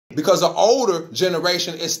Because the older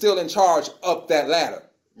generation is still in charge up that ladder.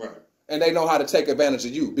 Right. And they know how to take advantage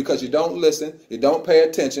of you because you don't listen, you don't pay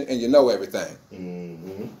attention, and you know everything.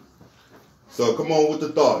 Mm-hmm. So come on with the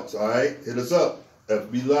thoughts, all right? Hit us up.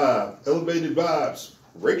 FB Live, Elevated Vibes,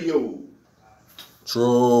 Radio.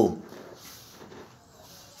 True.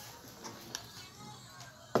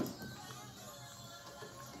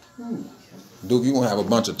 Duke, you gonna have a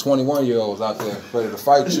bunch of 21-year-olds out there ready to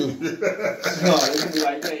fight you. No, it's gonna be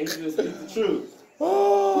like, man, he just speak the truth.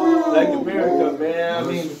 Black America, man. I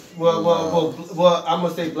mean, well, I'm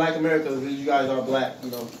gonna say Black America because you guys are black,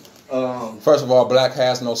 you know. First of all, black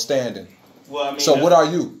has no standing. Well, I mean, so what are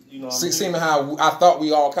you? You know, Seeming how I thought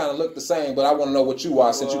we all kind of looked the same, but I want to know what you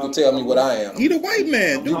are since you can tell me what I am. He the white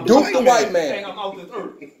man. Duke the white man. I'm out this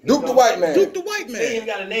earth. Duke the white man. Duke the white man. They ain't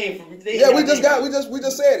got a name for me. Yeah, we just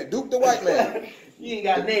said it. Duke the white man. You ain't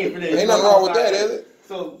got a name for this. Ain't nothing wrong with that, is it?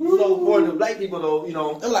 So for the black people though, you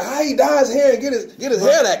know, I'm like, how he dye his hair and get his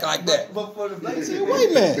hair act like that? But for the black He's a people,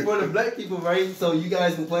 white man. For the black people, right? So you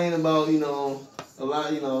guys complain about, you know, a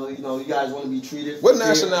lot, you know, you guys want to be treated. What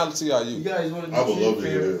nationality are You you? guys want to be I would treated love to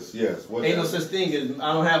fair. hear this. Yes. What Ain't no such thing as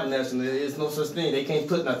I don't have a nationality. There's no such thing. They can't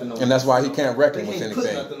put nothing on it. And that's why he can't reckon They with can't put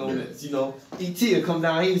anything. nothing on this. You know, E.T. will come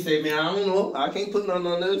down here and say, man, I don't know. I can't put nothing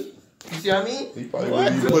on this. You see what I mean? He probably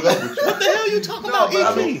wouldn't even put up with you. What the hell you talking about, but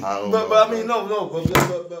I E.T.? mean, but I mean,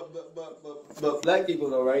 but black people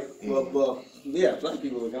though, right? But yeah, black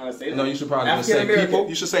people are gonna say that. No, you should probably just African say American. people.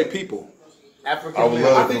 You should say people. African I would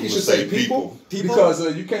American. love I think him you to should say say people, people?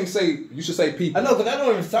 because you can't say. You should say people. I know, because I don't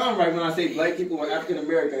even sound right when I say black people or African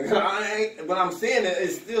American. But I'm saying it,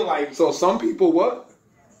 it's still like So some people what?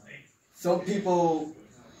 some people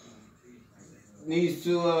needs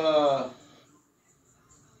to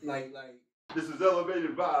like. This is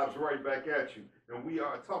Elevated Vibes right back at you. And we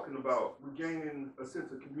are talking about regaining a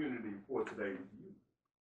sense of community for today's youth.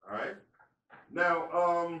 All right.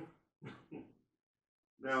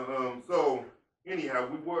 So anyhow,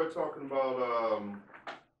 we were talking about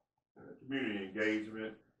community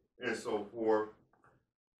engagement and so forth.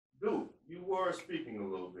 Dude, you were speaking a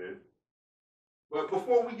little bit. But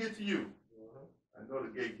before we get to you, I know the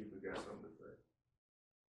gatekeeper got something to say.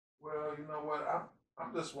 Well, you know what? I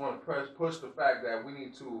just want to push the fact that we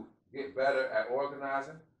need to get better at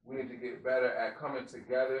organizing. We need to get better at coming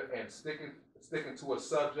together and sticking to a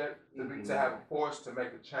subject to have a force to make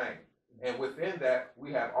a change. And within that,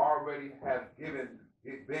 we have already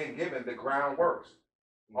been given the groundworks.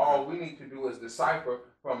 All we need to do is decipher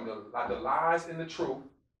from the lies and the truth,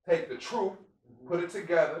 take the truth, put it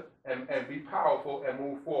together, and be powerful and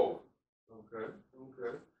move forward. Okay.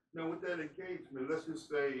 Now, with that engagement, let's just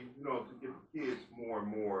say, you know, to get the kids more and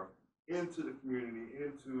more into the community,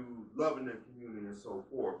 into loving the community and so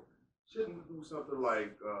forth, shouldn't we do something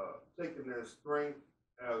like taking their strength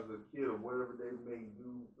as a kid or whatever they may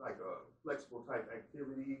do, like flexible type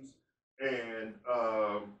activities, and,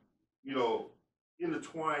 you know,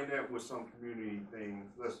 intertwine that with some community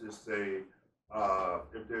things? Let's just say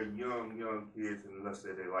if they're young kids and let's say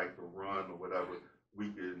they like to run or whatever, we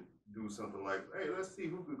could do something like, hey, let's see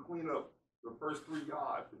who can clean up the first 3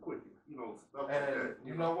 yards the quickest, you know, stuff like that. And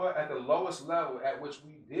you know what? At the lowest level at which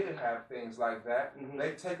we did have things like that,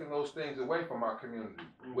 they've taken those things away from our community,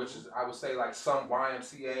 which is, I would say, like some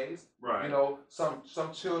YMCAs, right? You know, some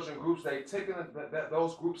children groups. They've taken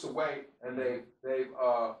those groups away and they've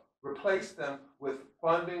replaced them with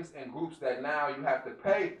fundings and groups that now you have to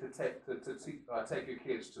pay to take your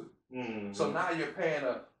kids to. So now you're paying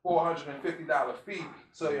a $450 fee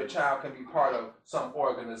so your child can be part of some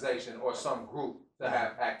organization or some group to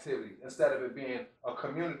have activity, instead of it being a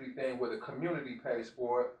community thing where the community pays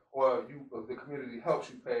for it or the community helps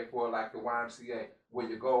you pay for it, like the YMCA, where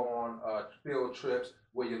you go on field trips,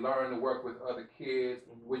 where you learn to work with other kids,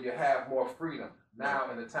 where you have more freedom. Now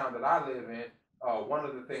in the town that I live in, one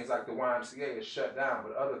of the things like the YMCA is shut down,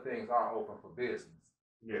 but other things are open for business.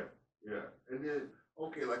 Yeah. And then,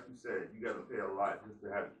 okay, like you said, you got to pay a lot just to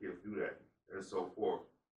have the kids do that and so forth.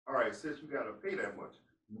 All right, since you got to pay that much,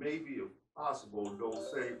 maybe if possible,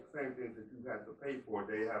 those same things that you have to pay for,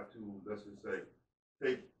 they have to, let's just say,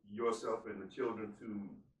 take yourself and the children to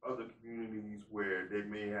other communities where they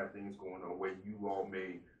may have things going on, where you all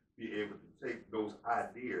may be able to take those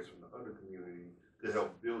ideas from the other communities to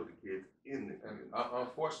help build the kids in the community. And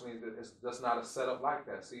unfortunately, it's just not a setup like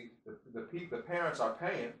that. See, the parents are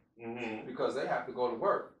paying because they have to go to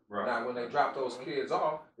work. Right. Now, when they drop those kids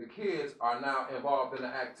off, the kids are now involved in the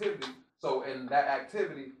activity. So, and that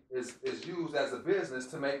activity is used as a business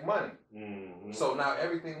to make money. So now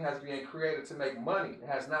everything has been created to make money. It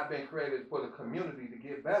has not been created for the community to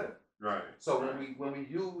get better. Right. So when we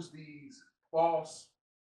use these false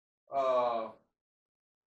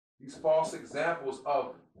examples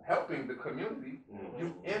of helping the community,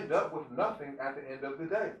 you end up with nothing at the end of the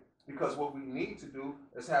day. Because what we need to do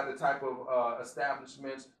is have the type of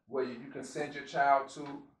establishments where you can send your child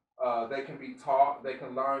to. They can be taught, they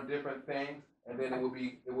can learn different things, and then it will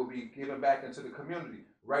be given back into the community.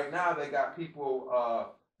 Right now, they got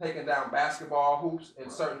people taking down basketball hoops in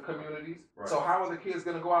certain communities. Right. So how are the kids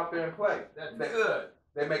going to go out there and play? That's good.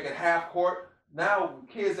 They make it half court. Now,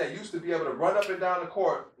 kids that used to be able to run up and down the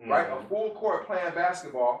court, right, a full court playing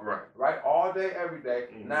basketball, right, all day, every day.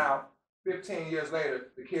 Now, 15 years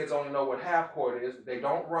later, the kids only know what half court is. They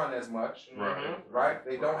don't run as much, right?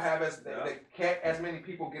 They don't have they can't as many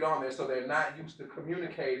people get on there, so they're not used to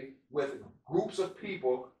communicating with groups of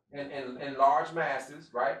people in large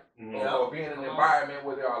masses, right? Or being in an environment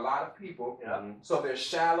where there are a lot of people. So they're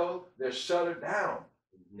shallow, they're shuttered down.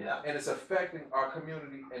 And it's affecting our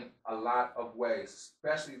community in a lot of ways,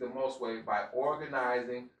 especially the most way by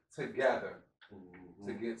organizing together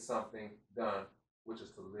to get something done, which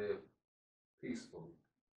is to live peacefully.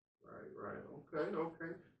 Right.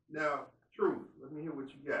 Okay. Now, Truth, let me hear what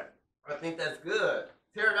you got. I think that's good.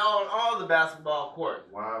 Tear down all the basketball courts.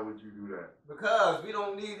 Why would you do that? Because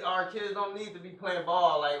our kids don't need to be playing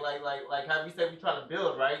ball like how we said we trying to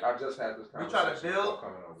build, right? I just had this conversation. We trying to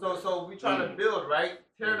build. So we trying to build, right?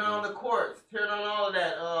 Tear down the courts. Tear down all of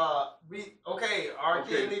that. Our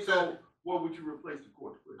kids need to. What would you replace the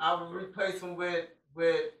courts with? I would replace them with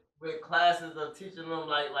classes of teaching them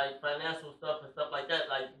like financial stuff and stuff like that.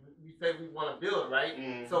 Like we say we want to build, right?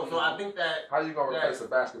 So I think that. How you gonna replace a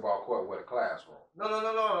basketball court with a classroom?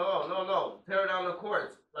 No. Tear down the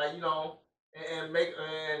courts, and make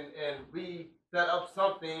and we set up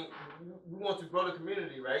something. We want to grow the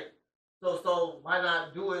community, right? So why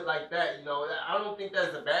not do it like that? I don't think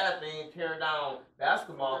that's a bad thing. Tearing down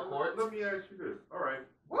basketball courts. Let me ask you this. All right.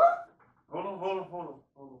 What? Hold on.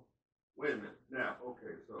 Wait a minute. Now,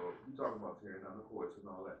 okay, so you talking about tearing down the courts and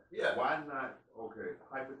all that. Yeah. Why not,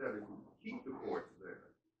 hypothetically, keep the courts there,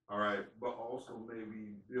 all right, but also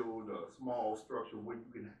maybe build a small structure where you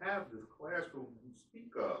can have this classroom you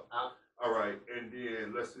speak of, all right, and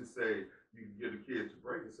then let's just say you can get the kids to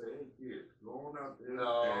break and say, hey, kids, go on out there and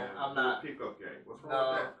do a pickup game. What's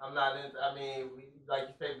wrong with that? I'm not into, like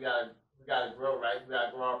you say, we gotta grow, right? We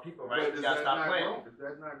gotta grow our people, right? But We gotta stop playing. Is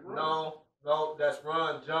that not growing? No, that's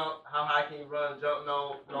run, jump. How high can you run, jump?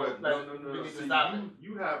 No. We need to stop it.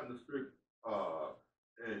 You having the strict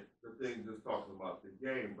and the thing just talking about the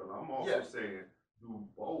game, but I'm also saying do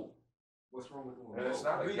both. What's wrong with doing both? And it's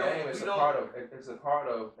not a game. It's a part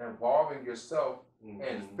of involving yourself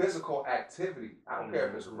in physical activity. I don't care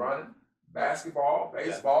if it's running, basketball,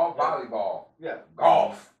 baseball, volleyball,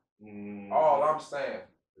 golf. All I'm saying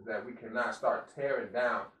is that we cannot start tearing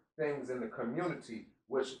down things in the community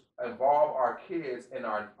which involve our kids and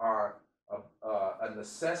are a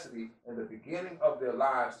necessity in the beginning of their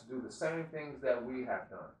lives to do the same things that we have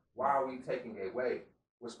done. Why are we taking away?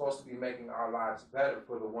 We're supposed to be making our lives better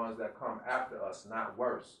for the ones that come after us, not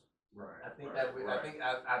worse. Right. I think that we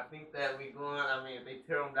going. If they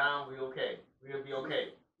tear them down, we'll be okay.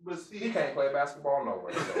 But see, he can't play basketball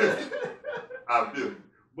nowhere. I do.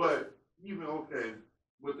 But even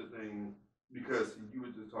with the thing, because you were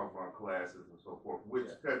just talking about classes and so forth, which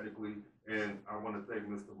technically, and I want to thank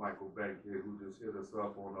Mr. Michael Bankhead who just hit us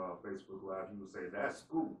up on Facebook Live. He was saying that's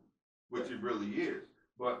school, which it really is.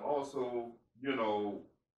 But also,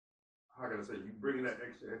 how can I say, you bringing that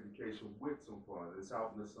extra education with some fun. It's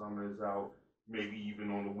out in the summer, it's out maybe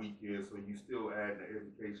even on the weekends, so you still add the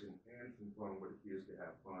education and some fun where the kids can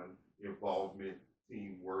have fun, involvement,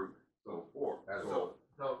 teamwork, so forth.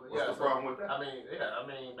 What's the problem with that?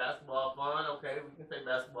 Basketball fun. Okay, we can say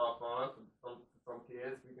basketball fun for some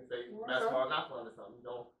kids. We can say basketball not fun or something.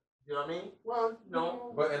 You know what I mean? Well,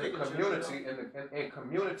 no. But in the community, in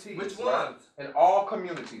communities, which ones? In all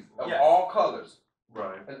communities of all colors,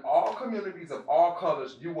 right? In all communities of all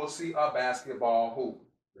colors, you will see a basketball hoop.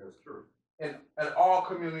 That's true. In all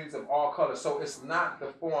communities of all colors. So it's not the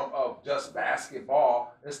form of just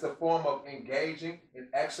basketball. It's the form of engaging and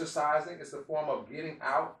exercising. It's the form of getting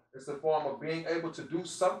out. It's the form of being able to do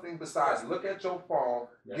something besides look at your phone,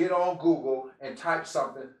 get on Google, and type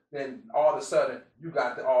something. Then all of a sudden, you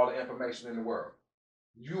got all the information in the world.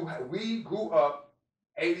 We grew up,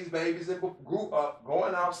 80s babies grew up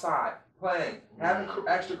going outside, playing, having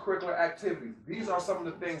extracurricular activities. These are some of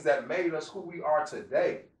the things that made us who we are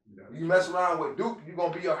today. You mess around with Duke, you're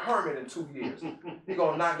going to be a hermit in 2 years. He's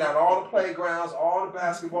going to knock down all the playgrounds, all the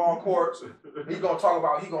basketball courts. He's going to talk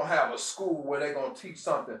about he's going to have a school where they're going to teach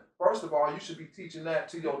something. First of all, you should be teaching that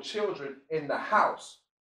to your children in the house.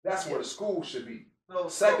 That's where the school should be.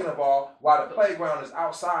 Second of all, while the playground is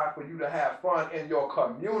outside for you to have fun in your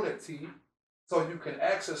community, so you can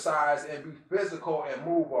exercise and be physical and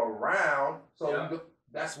move around. So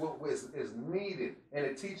that's what is needed, and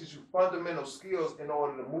it teaches you fundamental skills in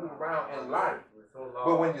order to move around in life.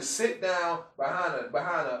 But when you sit down behind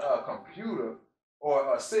a computer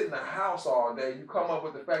or sit in a house all day, you come up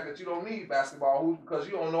with the fact that you don't need basketball hoops because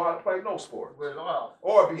you don't know how to play no sport. We're lost.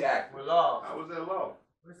 Or be active. We're lost. How was that lost?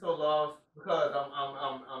 We're so lost because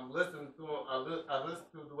I'm listening to I listen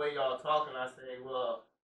to the way y'all talking. I say, well,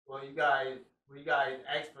 you guys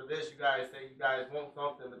ask for this. You guys say you guys want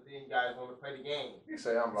something, but then you guys want to play the game. You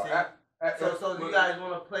say I'm like. So you guys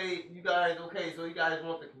want to play? You guys okay? So you guys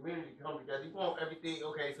want the community to come together? You want everything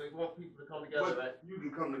okay? So you want people to come together, right? You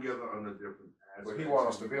can come together under different aspects. But he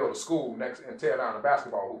wants us to build a school next and tear down the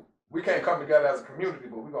basketball hoop. We can't come together as a community,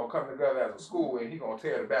 but we're gonna come together as a school, and he's gonna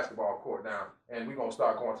tear the basketball court down, and we're gonna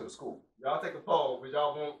start going to the school. Y'all take a poll. Would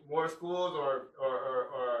y'all want more schools or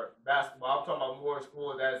basketball? I'm talking about more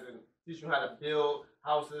schools as in teach you how to build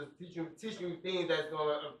houses, teach you things that's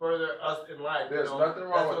gonna further us in life. There's nothing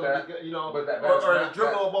wrong with that. Be, you know, but or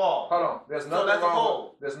dribble a ball. Hold on. There's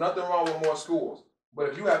nothing wrong with more schools. But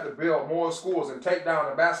if you have to build more schools and take down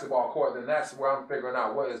the basketball court, then that's where I'm figuring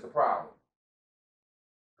out what is the problem.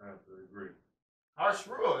 I have to agree. Harsh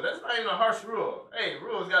rule. That's not even a harsh rule. Hey,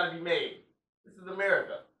 rules got to be made. This is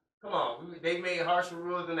America. Come on, they made harsher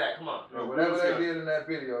rules than that. Come on. No, whatever they did in that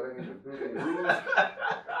video, they need to do it.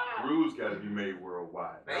 Rules got to be made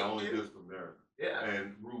worldwide, Thank not only you. just America. Yeah.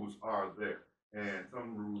 And rules are there, and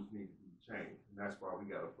some rules need to be changed, and that's why we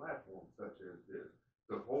got a platform such as this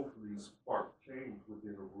to hopefully spark change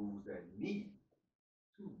within the rules that need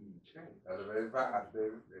to be changed. Elevated vibes,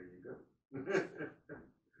 baby. There you go.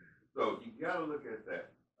 So you got to look at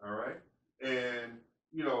that, all right? And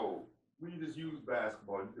you know, we just use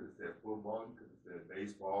basketball. You could have said football. You could have said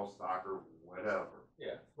baseball, soccer, whatever.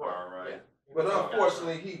 Yeah. All right. Yeah. But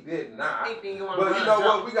unfortunately, he did not. Anything you But you know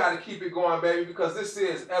what? We got to keep it going, baby, because this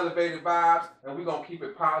is Elevated Vibes, and we're going to keep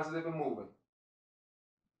it positive and moving.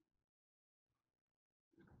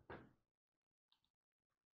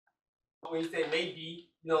 When you say maybe,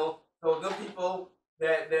 you know, so them people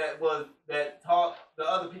that taught the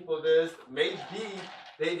other people this, maybe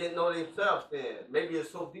they didn't know themselves then. Maybe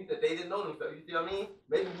it's so deep that they didn't know themselves. You see what I mean?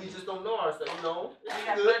 Maybe we just don't know ourselves, you know? We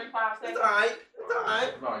got It's good. 35 seconds. It's alright. It's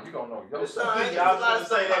alright. No, you don't know It's yourself. alright. I was gonna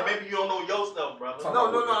say that maybe you don't know your stuff, brother.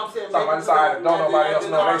 Talking No, about I'm saying talking about maybe the side that don't we nobody as else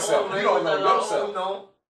in know our themselves. own You don't know language, our yourself. own, no.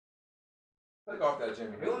 Take off that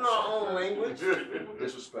Jimmy We don't know our own language.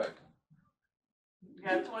 Disrespect. You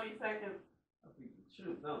got 20 seconds.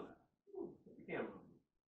 Shoot, no. Put the camera on.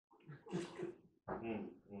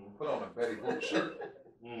 Put on a Betty Boop shirt.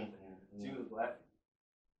 She was black.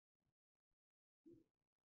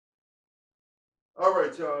 All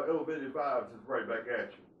right, y'all. Elevated Vibes is right back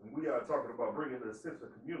at you. And we are talking about bringing a sense of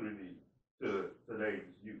community to today's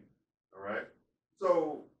youth. All right?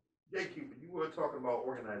 So, Gatekeeper, you were talking about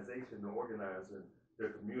organization and organizing the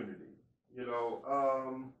community. You know,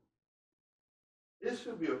 it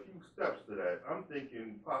should be a few steps to that. I'm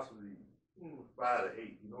thinking possibly 5 to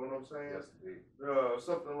 8. You know what I'm saying? Yes, indeed.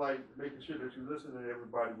 Something like making sure that you listen to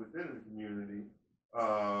everybody within the community,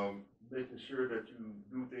 making sure that you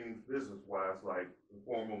do things business-wise, like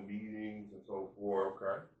informal meetings and so forth.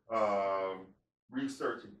 Okay.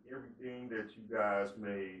 Researching everything that you guys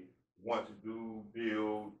may want to do,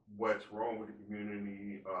 build, what's wrong with the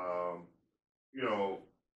community, you know,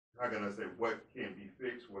 how can I say, what can be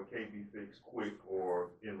fixed, what can't be fixed quick or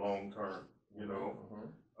in long term, you know.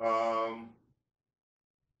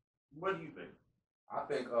 What do you think?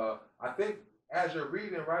 I think as you're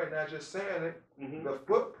reading, right, and as you're saying it, Mm-hmm. the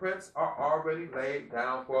footprints are already laid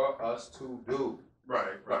down for us to do.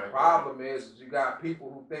 Right. The problem is you got people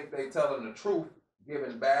who think they telling the truth,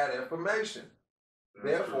 giving bad information.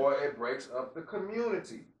 Therefore, it breaks up the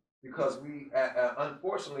community because we,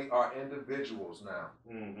 unfortunately, are individuals now,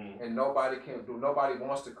 and nobody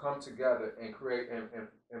wants to come together and create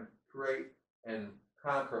and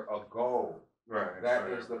conquer a goal. Right. That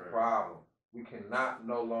is the problem. We cannot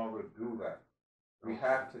no longer do that. We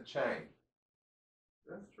have to change.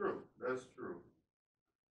 That's true. That's true.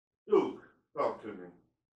 Duke, talk to me.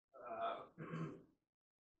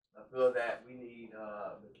 I feel that we need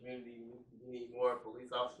the community. We need more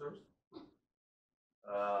police officers.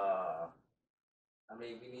 I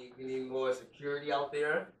mean, we need more security out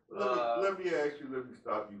there. Let me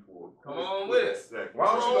stop you for a Come on with it. second. Why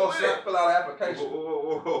don't you go fill out an application?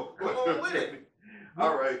 Whoa. Come on with it.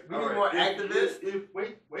 All right. We need more activists.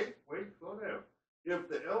 Wait, slow down. If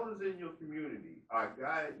the elders in your community are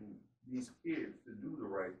guiding these kids to do the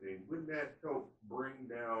right thing, wouldn't that help bring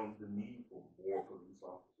around the need for more police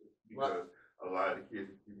officers because a lot of the kids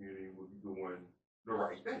in the community will be doing the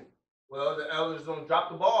right thing. Well, the elders don't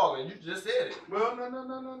drop the ball, and you just said it. Well,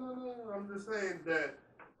 no. I'm just saying that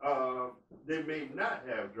they may not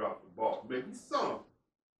have dropped the ball. Maybe some,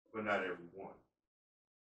 but not everyone.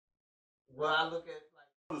 Well, I look at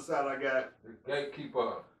On the side, I got. The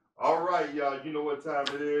gatekeeper. All right, y'all, you know what time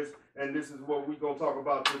it is, and this is what we're going to talk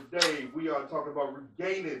about today. We are talking about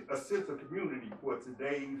regaining a sense of community for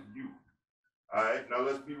today's youth. All right, now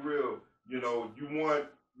let's be real. You know, you want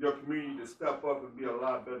your community to step up and be a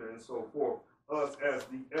lot better and so forth. Us as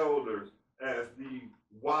the elders, as the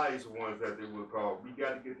wise ones that they would call, we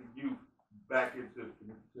got to get the youth back into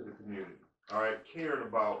the community. All right, caring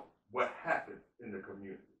about what happened in the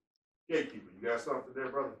community. Gatekeeper, you got something there,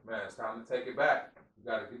 brother? Man, it's time to take it back. You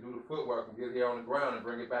got to do the footwork and get here on the ground and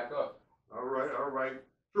bring it back up. All right.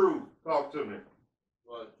 True, talk to me.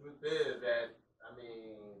 well, the truth is that I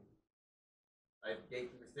mean, like the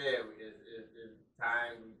gatekeeper said, is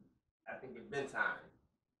time. I think it's been time.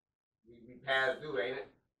 We passed due, ain't it?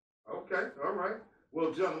 Okay, all right.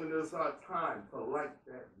 Well, gentlemen, it's our time to light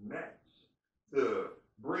that match, to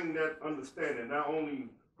bring that understanding, not only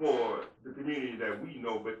for the community that we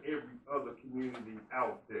know, but every other community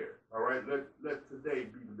out there. All right, let today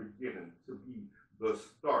be the beginning, to be the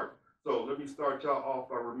start. So let me start y'all off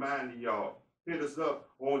by reminding y'all, hit us up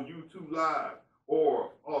on YouTube Live,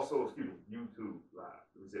 or also, YouTube Live.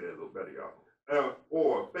 Let me say that a little better, y'all.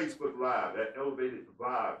 Or Facebook Live at Elevated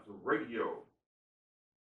Vibes Radio.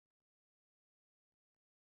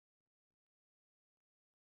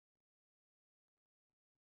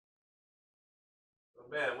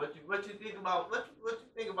 Man, what you think about what you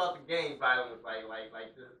think about the gang violence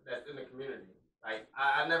that's in the community? Like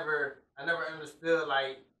I never understood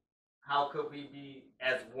like how could we be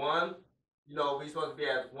as one? You know, we supposed to be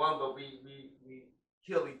as one, but we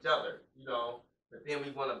kill each other. You know, but then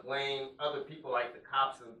we want to blame other people like the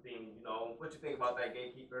cops and things. You know, what you think about that,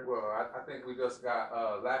 gatekeeper? Well, I think we just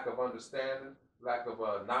got lack of understanding, lack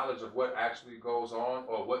of knowledge of what actually goes on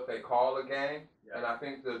or what they call a gang. Yeah. And I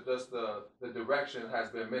think that just the direction has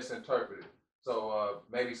been misinterpreted. So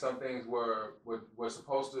maybe some things were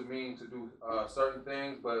supposed to mean to do certain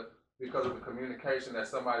things, but because of the communication that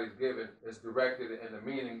somebody's given is directed and the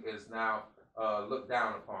meaning is now looked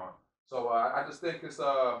down upon. So I just think it's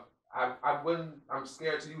I'm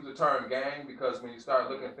scared to use the term gang because when you start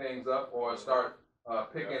looking things up or start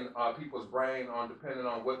picking people's brain on depending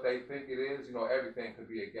on what they think it is, you know, everything could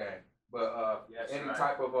be a gang. But any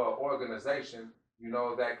type of organization, you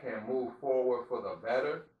know, that can move forward for the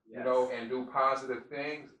better, you know, and do positive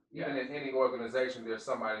things. Even in any organization, there's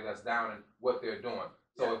somebody that's down in what they're doing.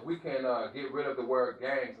 So if we can get rid of the word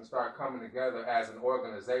gangs and start coming together as an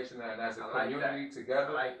organization and as a community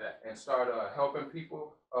together and start helping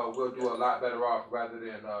people, we'll do a lot better off rather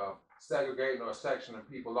than segregating or sectioning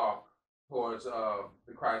people off towards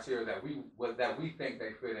the criteria that we think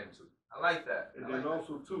they fit into. I like that. And then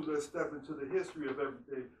also, too, let's step into the history of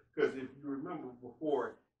everything. Because if you remember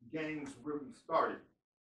before gangs really started,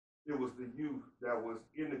 it was the youth that was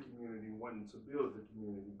in the community wanting to build the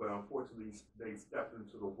community. But unfortunately, they stepped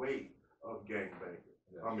into the way of gangbanging.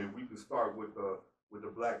 Yeah. I mean, we could start with the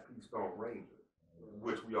Black Keystone Rangers,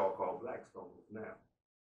 which we all call Blackstones now.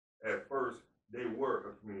 At first, they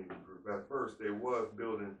were a community group. At first, they was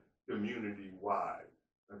building community-wide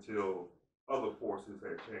until other forces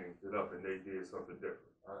had changed it up and they did something different.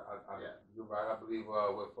 You're right. I believe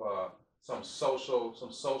with some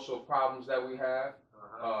social problems that we have,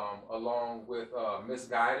 along with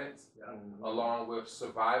misguidance, along with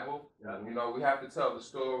survival. You know, we have to tell the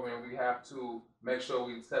story and we have to make sure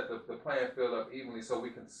we set the playing field up evenly so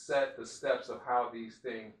we can set the steps of how these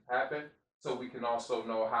things happen so we can also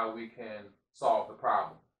know how we can solve the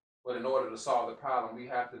problem. But in order to solve the problem, we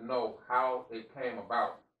have to know how it came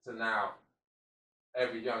about to now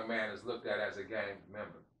every young man is looked at as a gang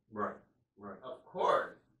member. Right. Of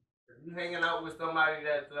course. If you hanging out with somebody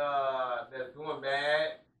that's doing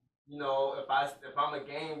bad, you know, if I'm a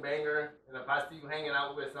gang banger and if I see you hanging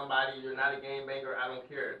out with somebody you're not a gang banger, I don't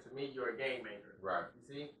care. To me, you're a gang banger. Right.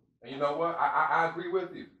 You see? And you know what? I agree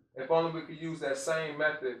with you. If only we could use that same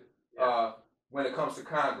method when it comes to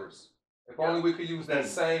Congress. If only we could use that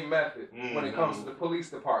same method when it comes to the police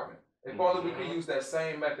department. If only we could use that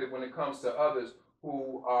same method when it comes to others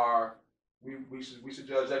who are, we should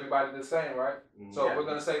judge everybody the same, right? So if we're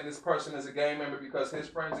going to say this person is a gang member because his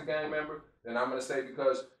friend's a gang member, then I'm going to say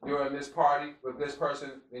because you're in this party with this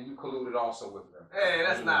person, then you colluded also with them. Hey,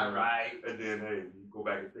 that's not right. And then, hey, you go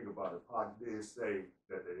back and think about it. Pac did say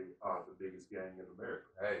that they are the biggest gang in America.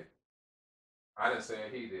 Hey, I didn't say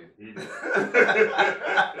it, he did. He did.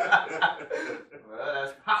 Well,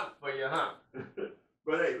 that's pop for you, huh?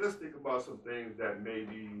 But hey, let's think about some things that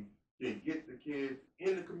maybe can get the kids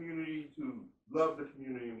in the community to love the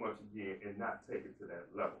community once again and not take it to that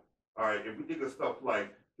level. All right, if we think of stuff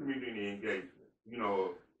like community engagement, you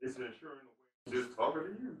know, it's ensuring just talking to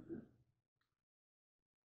you.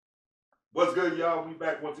 What's good, y'all? We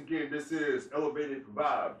back once again. This is Elevated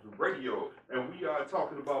Vibes Radio, and we are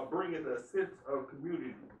talking about bringing a sense of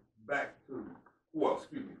community back to, for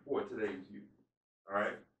today's youth. All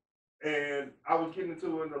right, and I was getting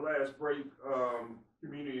into in the last break,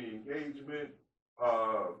 community engagement,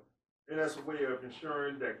 and that's a way of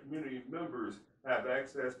ensuring that community members have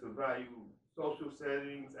access to valuable social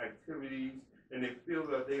settings, activities, and they feel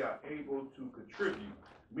that they are able to contribute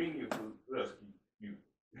meaningfully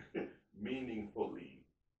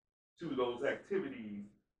to those activities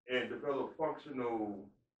and develop functional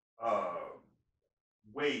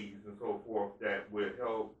ways and so forth that would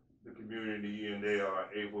help the community and they are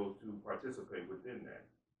able to participate within that.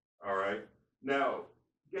 All right. Now,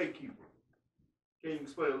 gatekeeper. Can you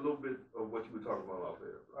explain a little bit of what you were talking about out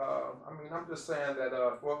there? I'm just saying that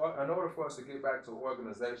in order for us to get back to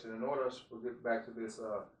organization, in order to get back to this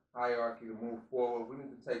hierarchy to move forward, we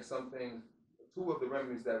need to take some things, two of the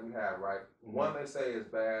remedies that we have, right? Mm-hmm. One they say is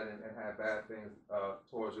bad and have bad things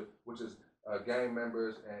towards it, which is gang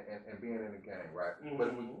members and being in a gang, right? Mm-hmm. But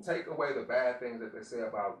if we take away the bad things that they say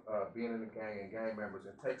about being in a gang and gang members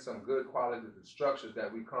and take some good quality of the structures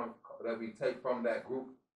that we take from that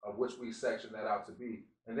group of which we section that out to be.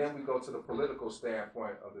 And then we go to the political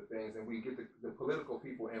standpoint of the things and we get the political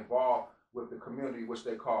people involved with the community, which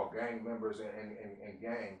they call gang members and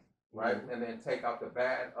gangs, right? Mm-hmm. And then take out the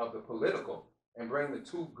bad of the political and bring the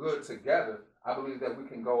two good together. I believe that we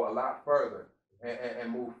can go a lot further and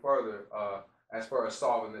move further as far as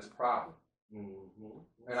solving this problem. Mm-hmm.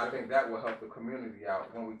 And I think that will help the community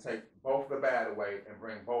out when we take both the bad away and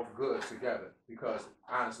bring both good together. Because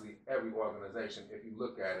honestly, every organization, if you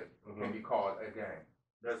look at it, mm-hmm. can be called a gang.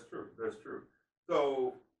 That's true. That's true.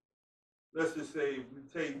 So let's just say we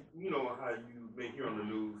take, you know, how you may hear on the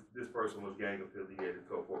news, this person was gang affiliated and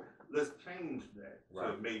so forth. Let's change that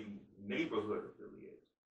to maybe neighborhood affiliated.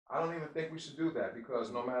 I don't even think we should do that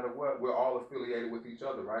because no matter what, we're all affiliated with each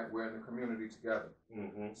other, right? We're in the community together.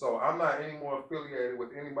 Mm-hmm. So I'm not any more affiliated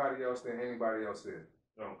with anybody else than anybody else is.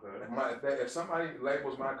 Okay. If somebody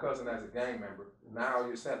labels my cousin as a gang member, now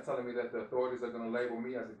you're telling me that the authorities are going to label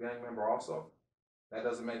me as a gang member also? That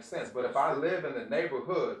doesn't make sense. But if I live in the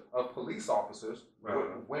neighborhood of police officers,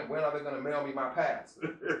 when are they going to mail me my pass?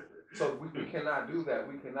 So we cannot do that.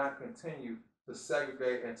 We cannot continue to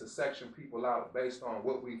segregate and to section people out based on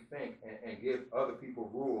what we think and give other people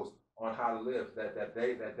rules on how to live that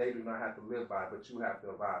they do not have to live by, but you have to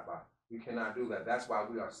abide by. We cannot do that. That's why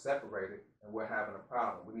we are separated and we're having a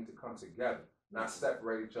problem. We need to come together, not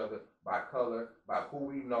separate each other by color, by who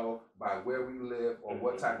we know, by where we live, or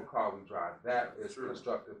what type of car we drive. That is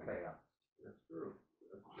constructive chaos. That's true.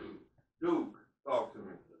 That's true. Duke, talk to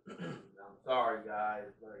me. I'm sorry,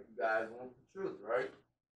 guys, but you guys want the truth, right?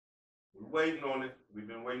 We're waiting on it. We've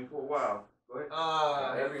been waiting for a while. Go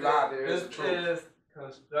ahead. Every lie there is This truth. is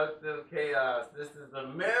constructive chaos. This is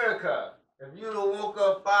America. If you'd have woke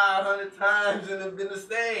up 500 times and have been the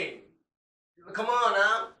same, come on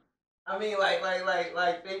now. I mean,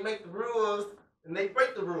 like they make the rules and they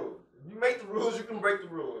break the rules. If you make the rules, you can break the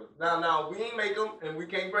rules. Now we ain't make them and we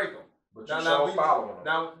can't break them. But you follow them.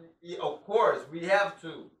 Now, of course, we have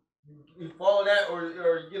to. You follow that or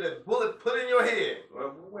you get a bullet put in your head.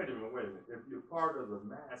 Well, wait a minute. If you're part of the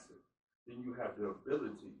masses, then you have the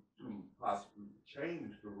ability to possibly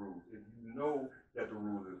change the rules if you know that the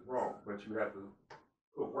rule is wrong. But you have to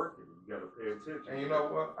put work in it. You got to pay attention. And you know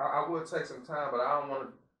what? I would take some time, but I don't want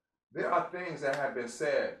to. There are things that have been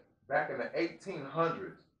said back in the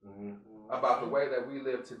 1800s about the way that we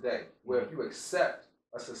live today, where if you accept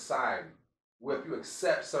a society, where if you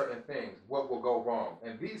accept certain things, what will go wrong?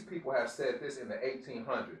 And these people have said this in the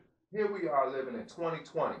 1800s. Here we are living in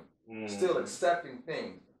 2020, still accepting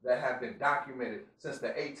things that have been documented since the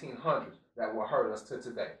 1800s that will hurt us to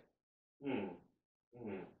today.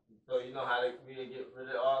 So you know how we get rid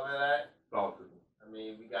of all of that? Talk to me. I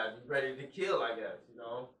mean, we gotta be ready to kill, I guess, you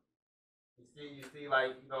know. You see,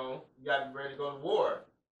 like, you know, you gotta be ready to go to war.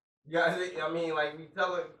 You guys, I mean, like we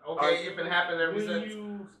tell it, okay, if it happened ever since.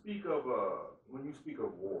 When you speak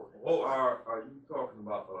of war, are you talking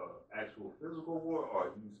about actual physical war, or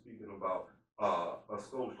are you speaking about a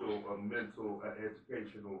social, mental,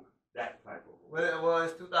 educational, that type of. Well,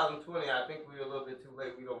 it's 2020. I think we're a little bit too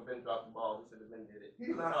late. We don't been dropped the ball. We should have been did it.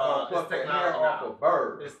 He's not It's gonna pluck the hair technology off now. a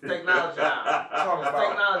bird. It's technology now. Talking It's about-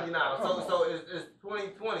 technology now. Come So it's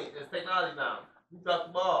 2020. It's technology now. We dropped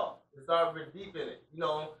the ball. It's already we're deep in it. You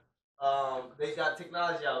know, they got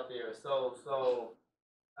technology out there. So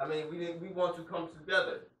I mean, we want to come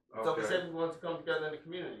together. So we Okay. said we want to come together in the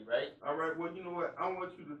community, right? All right, well, you know what? I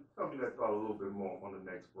want you to tell me that thought a little bit more on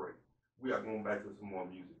the next break. We are going back to some more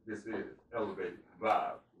music. This is Elevated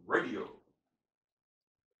Vibes Radio.